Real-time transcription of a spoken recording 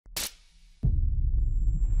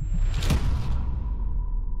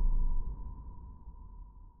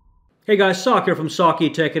Hey guys, Sak here from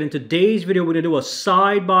SAKITECH, and in today's video we're going to do a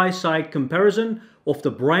side-by-side comparison of the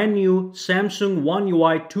brand new Samsung One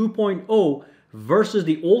UI 2.0 versus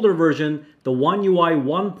the older version, the One UI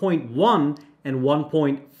 1.1 and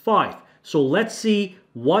 1.5. So let's see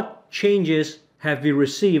what changes have we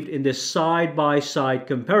received in this side-by-side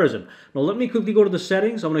comparison. Now let me quickly go to the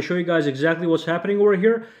settings. I'm going to show you guys exactly what's happening over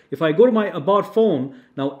here. If I go to my About phone,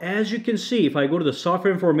 now as you can see, if I go to the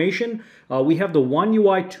software information, we have the One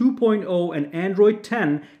UI 2.0 and Android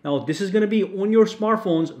 10. Now this is going to be on your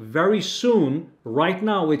smartphones very soon. Right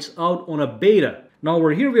now it's out on a beta. Now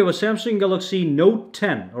over here we have a Samsung Galaxy Note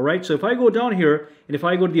 10. Alright, so if I go down here and if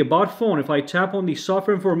I go to the About phone, if I tap on the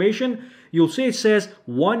software information, you'll see it says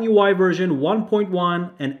One UI version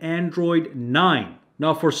 1.1 and Android 9.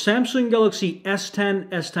 Now for Samsung Galaxy S10,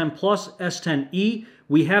 S10 Plus, S10e,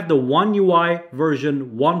 we have the One UI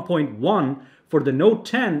version 1.1. For the Note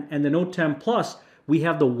 10 and the Note 10 Plus, we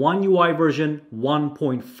have the One UI version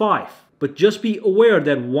 1.5. But just be aware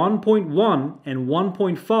that 1.1 and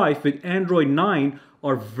 1.5 with Android 9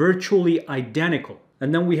 are virtually identical.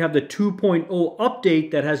 And then we have the 2.0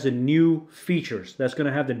 update that has the new features. That's going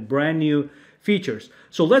to have the brand new features.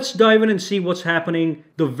 So let's dive in and see what's happening.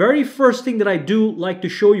 The very first thing that I do like to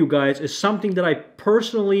show you guys is something that I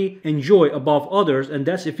personally enjoy above others, and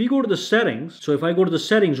that's if you go to the settings. So if I go to the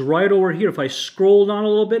settings right over here, if I scroll down a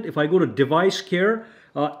little bit, if I go to device care,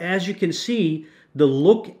 as you can see, the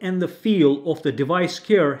look and the feel of the device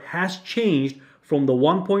care has changed from the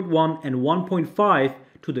 1.1 and 1.5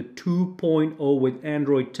 to the 2.0 with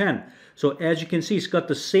Android 10. So as you can see, it's got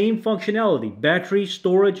the same functionality: battery,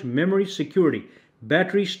 storage, memory, security.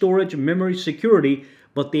 Battery, storage, memory, security,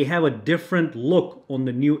 but they have a different look on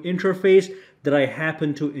the new interface that I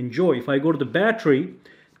happen to enjoy. If I go to the battery,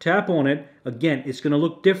 tap on it, again, it's going to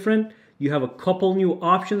look different. You have a couple new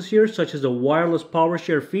options here, such as the wireless power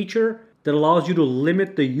share feature that allows you to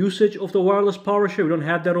limit the usage of the wireless power share. We don't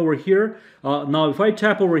have that over here. Now, if I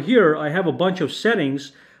tap over here, I have a bunch of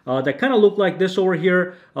settings that kind of look like this over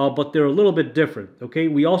here, but they're a little bit different. Okay,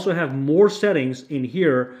 we also have more settings in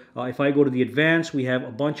here. If I go to the advanced, we have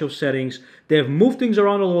a bunch of settings. They have moved things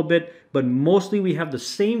around a little bit, but mostly we have the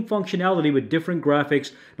same functionality with different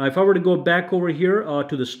graphics. Now, if I were to go back over here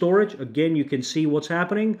to the storage, again, you can see what's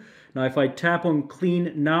happening. Now, if I tap on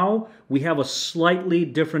Clean Now, we have a slightly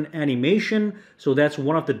different animation. So that's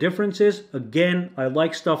one of the differences. Again, I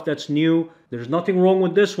like stuff that's new. There's nothing wrong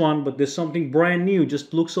with this one, but there's something brand new.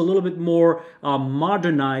 Just looks a little bit more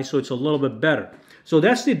modernized, so it's a little bit better. So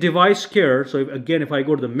that's the device care. So again, if I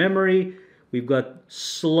go to the memory, we've got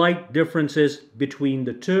slight differences between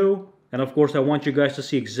the two. And of course, I want you guys to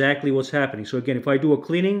see exactly what's happening. So again, if I do a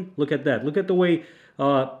cleaning, look at that. Look at the way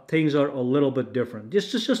things are a little bit different.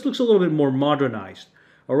 This just looks a little bit more modernized.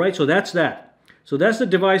 All right, so that's that. So that's the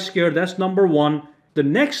device care. That's number one. The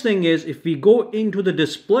next thing is if we go into the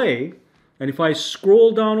display, and if I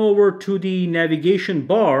scroll down over to the navigation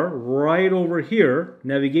bar right over here,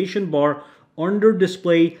 navigation bar under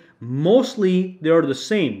display, mostly they are the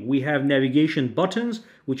same. We have navigation buttons,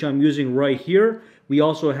 which I'm using right here. We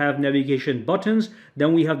also have navigation buttons.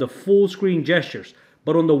 Then we have the full screen gestures.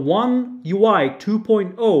 But on the One UI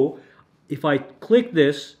 2.0, if I click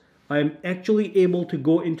this, I'm actually able to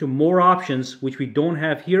go into more options, which we don't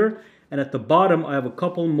have here. And at the bottom, I have a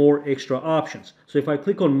couple more extra options. So if I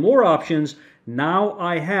click on more options, now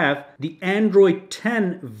I have the Android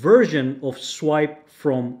 10 version of swipe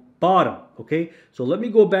from bottom. Okay, so let me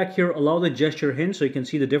go back here, allow the gesture hint so you can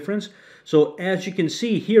see the difference. So as you can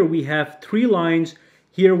see here, we have 3 lines.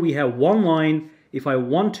 Here we have 1 line. If I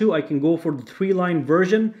want to, I can go for the 3-line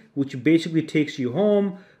version, which basically takes you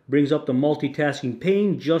home, brings up the multitasking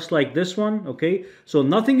pane, just like this one, okay? So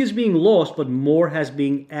nothing is being lost, but more has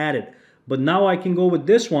been added. But now I can go with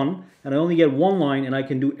this one, and I only get 1 line, and I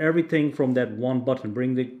can do everything from that one button.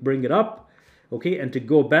 Bring it up, okay? And to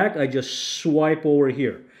go back, I just swipe over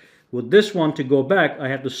here. With this one, to go back, I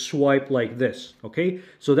have to swipe like this, okay?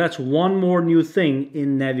 So that's one more new thing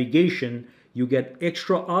in navigation. You get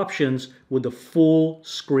extra options with the full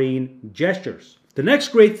screen gestures. The next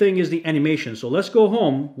great thing is the animation. So let's go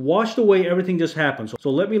home, watch the way everything just happens. So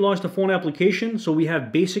let me launch the phone application. So we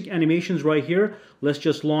have basic animations right here. Let's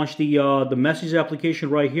just launch the message application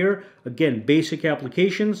right here. Again, basic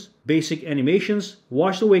applications, basic animations.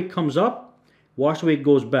 Watch the way it comes up, watch the way it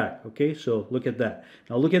goes back. Okay, so look at that.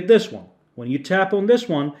 Now look at this one. When you tap on this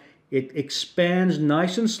one, it expands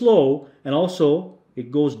nice and slow, and also it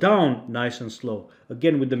goes down nice and slow.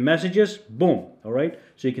 Again, with the messages, boom, all right?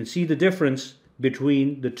 So you can see the difference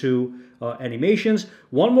between the two animations.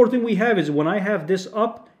 One more thing we have is when I have this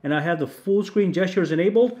up and I have the full screen gestures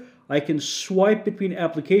enabled, I can swipe between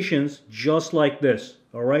applications just like this,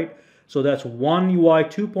 all right? So that's One UI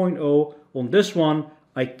 2.0. On this one,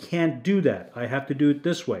 I can't do that. I have to do it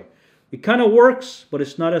this way. It kind of works, but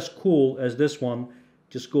it's not as cool as this one.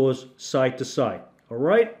 Just goes side to side, all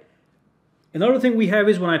right? Another thing we have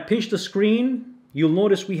is when I pinch the screen, you'll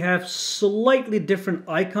notice we have slightly different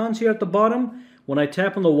icons here at the bottom. When I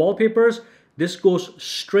tap on the wallpapers, this goes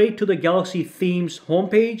straight to the Galaxy Themes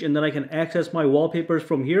homepage, and then I can access my wallpapers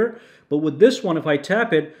from here. But with this one, if I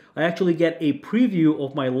tap it, I actually get a preview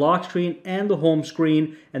of my lock screen and the home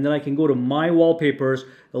screen, and then I can go to My Wallpapers.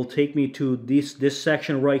 It'll take me to this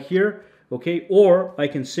section right here, okay? Or I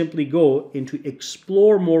can simply go into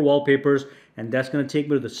Explore More Wallpapers, and that's going to take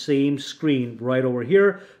me to the same screen right over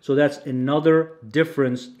here. So that's another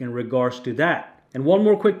difference in regards to that. And one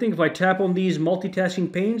more quick thing, if I tap on these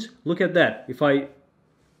multitasking panes, look at that. If I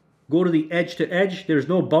go to the edge to edge, there's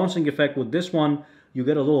no bouncing effect. With this one, you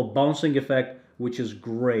get a little bouncing effect, which is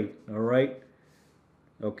great, all right?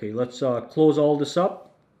 Okay, let's close all this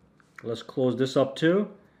up. Let's close this up too.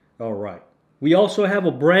 All right. We also have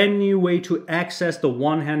a brand new way to access the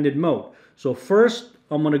one-handed mode. So first,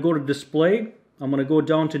 I'm going to go to display. I'm going to go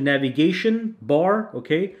down to navigation bar,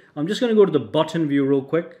 okay? I'm just going to go to the button view real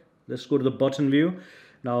quick. Let's go to the button view.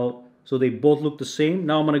 Now, so they both look the same.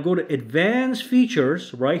 Now I'm going to go to advanced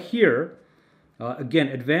features right here. Again,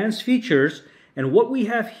 advanced features. And what we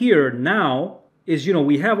have here now is, you know,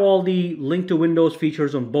 we have all the link to Windows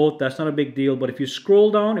features on both. That's not a big deal. But if you scroll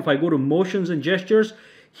down, if I go to motions and gestures,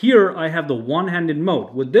 here I have the one-handed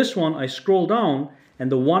mode. With this one, I scroll down and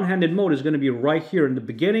the one-handed mode is going to be right here in the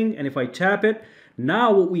beginning. And if I tap it,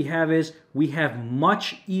 now what we have is we have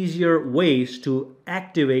much easier ways to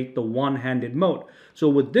activate the one-handed mode. So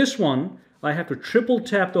with this one, I have to triple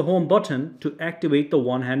tap the home button to activate the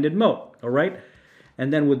one-handed mode, all right?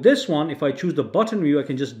 And then with this one, if I choose the button view, I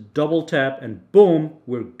can just double tap and boom,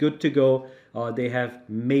 we're good to go. They have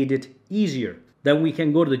made it easier. Then we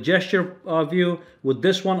can go to the gesture view. With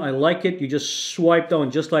this one, I like it. You just swipe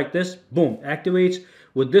down just like this, boom, activates.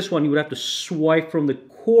 With this one, you would have to swipe from the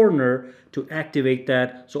corner to activate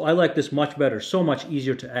that. So I like this much better, so much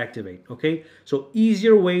easier to activate, okay? So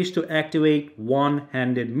easier ways to activate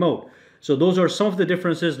one-handed mode. So those are some of the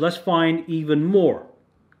differences. Let's find even more.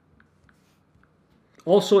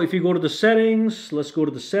 Also, if you go to the settings, let's go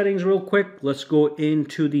to the settings real quick. Let's go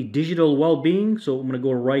into the digital well-being. So I'm going to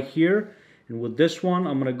go right here. And with this one,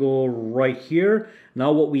 I'm going to go right here.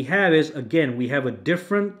 Now what we have is, again, we have a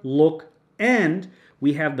different look and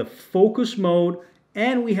we have the focus mode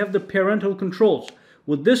and we have the parental controls.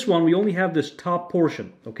 With this one, we only have this top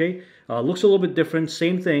portion, okay? Looks a little bit different,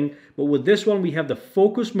 same thing. But with this one, we have the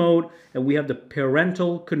focus mode and we have the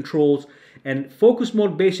parental controls. And focus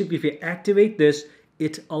mode, basically, if you activate this,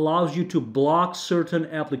 it allows you to block certain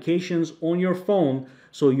applications on your phone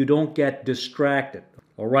so you don't get distracted,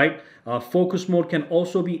 all right? Focus mode can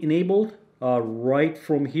also be enabled right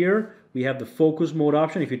from here. We have the focus mode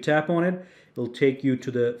option. If you tap on it, it'll take you to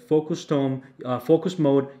the focus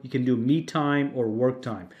mode. You can do me time or work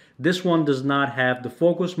time. This one does not have the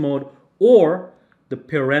focus mode or the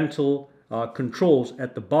parental controls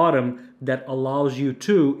at the bottom that allows you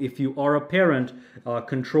to, if you are a parent,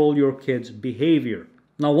 control your kids' behavior.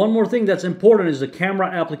 Now, one more thing that's important is the camera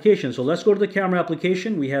application. So let's go to the camera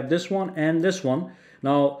application. We have this one and this one.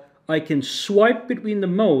 Now, I can swipe between the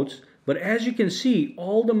modes, but as you can see,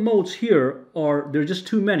 all the modes here they're just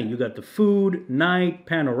too many. You got the food, night,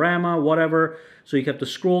 panorama, whatever. So you have to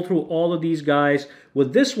scroll through all of these guys.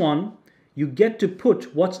 With this one, you get to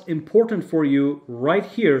put what's important for you right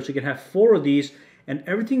here. So you can have 4 of these and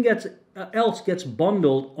everything else gets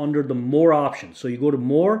bundled under the more options. So you go to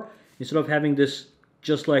more, instead of having this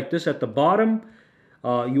just like this at the bottom,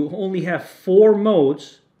 you only have 4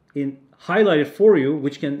 modes highlighted for you,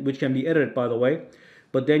 which can be edited, by the way.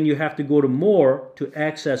 But then you have to go to more to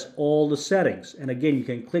access all the settings. And again, you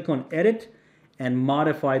can click on edit and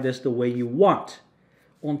modify this the way you want.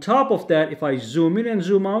 On top of that, if I zoom in and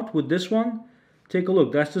zoom out with this one, take a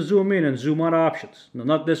look. That's the zoom in and zoom out options. No,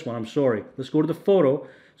 not this one, I'm sorry. Let's go to the photo.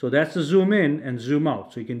 So that's the zoom in and zoom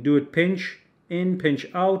out. So you can do it pinch in, pinch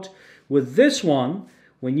out. With this one,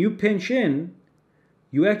 when you pinch in,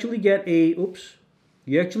 you actually get a,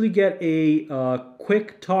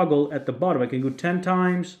 quick toggle at the bottom. I can go 10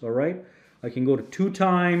 times, all right? I can go to 2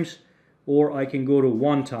 times, or I can go to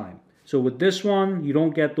 1 time. So with this one, you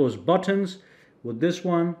don't get those buttons. With this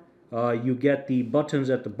one, you get the buttons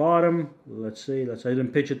at the bottom. Let's say, I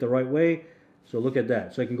didn't pitch it the right way. So look at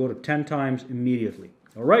that. So I can go to 10 times immediately.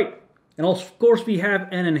 All right. And of course, we have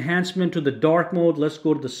an enhancement to the dark mode. Let's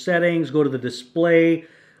go to the settings, go to the display.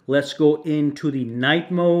 Let's go into the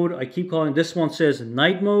night mode. I keep calling, this one says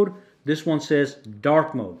night mode, this one says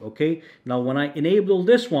dark mode, okay? Now when I enable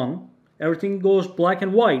this one, everything goes black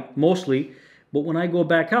and white mostly, but when I go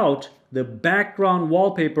back out, the background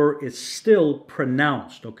wallpaper is still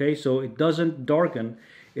pronounced, okay? So it doesn't darken,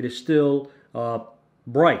 it is still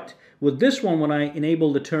bright. With this one, when I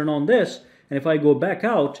enable to turn on this, and if I go back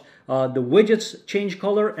out, the widgets change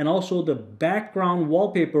color, and also the background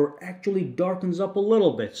wallpaper actually darkens up a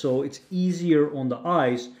little bit. So it's easier on the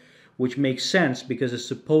eyes, which makes sense because it's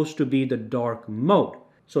supposed to be the dark mode.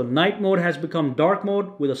 So night mode has become dark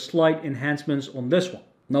mode with a slight enhancements on this one.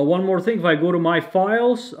 Now one more thing, if I go to My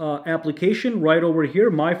Files application, right over here,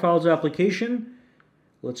 My Files application,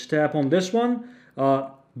 let's tap on this one.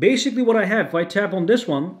 Basically what I have, if I tap on this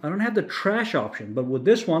one, I don't have the trash option, but with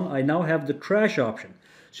this one, I now have the trash option.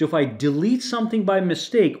 So if I delete something by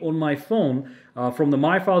mistake on my phone from the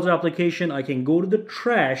My Files application, I can go to the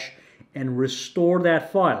trash and restore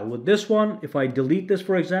that file. With this one, if I delete this,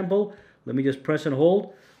 for example, let me just press and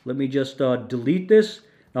hold. Let me just delete this.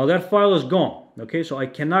 Now that file is gone, okay? So I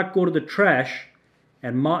cannot go to the trash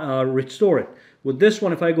and restore it. With this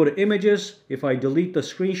one, if I go to images, if I delete the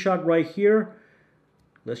screenshot right here,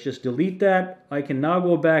 let's just delete that. I can now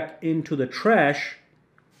go back into the trash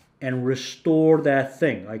and restore that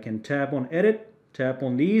thing. I can tap on edit, tap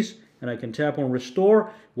on these, and I can tap on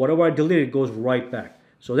restore. Whatever I deleted goes right back.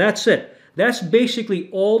 So that's it. That's basically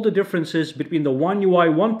all the differences between the One UI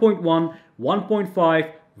 1.1,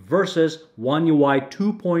 1.5 versus One UI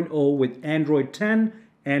 2.0 with Android 10,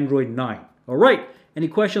 Android 9. All right, any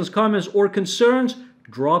questions, comments, or concerns?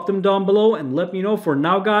 Drop them down below and let me know. For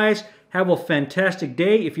now, guys, have a fantastic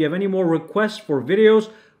day. If you have any more requests for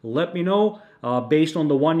videos, let me know based on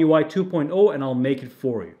the One UI 2.0 and I'll make it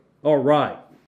for you. All right.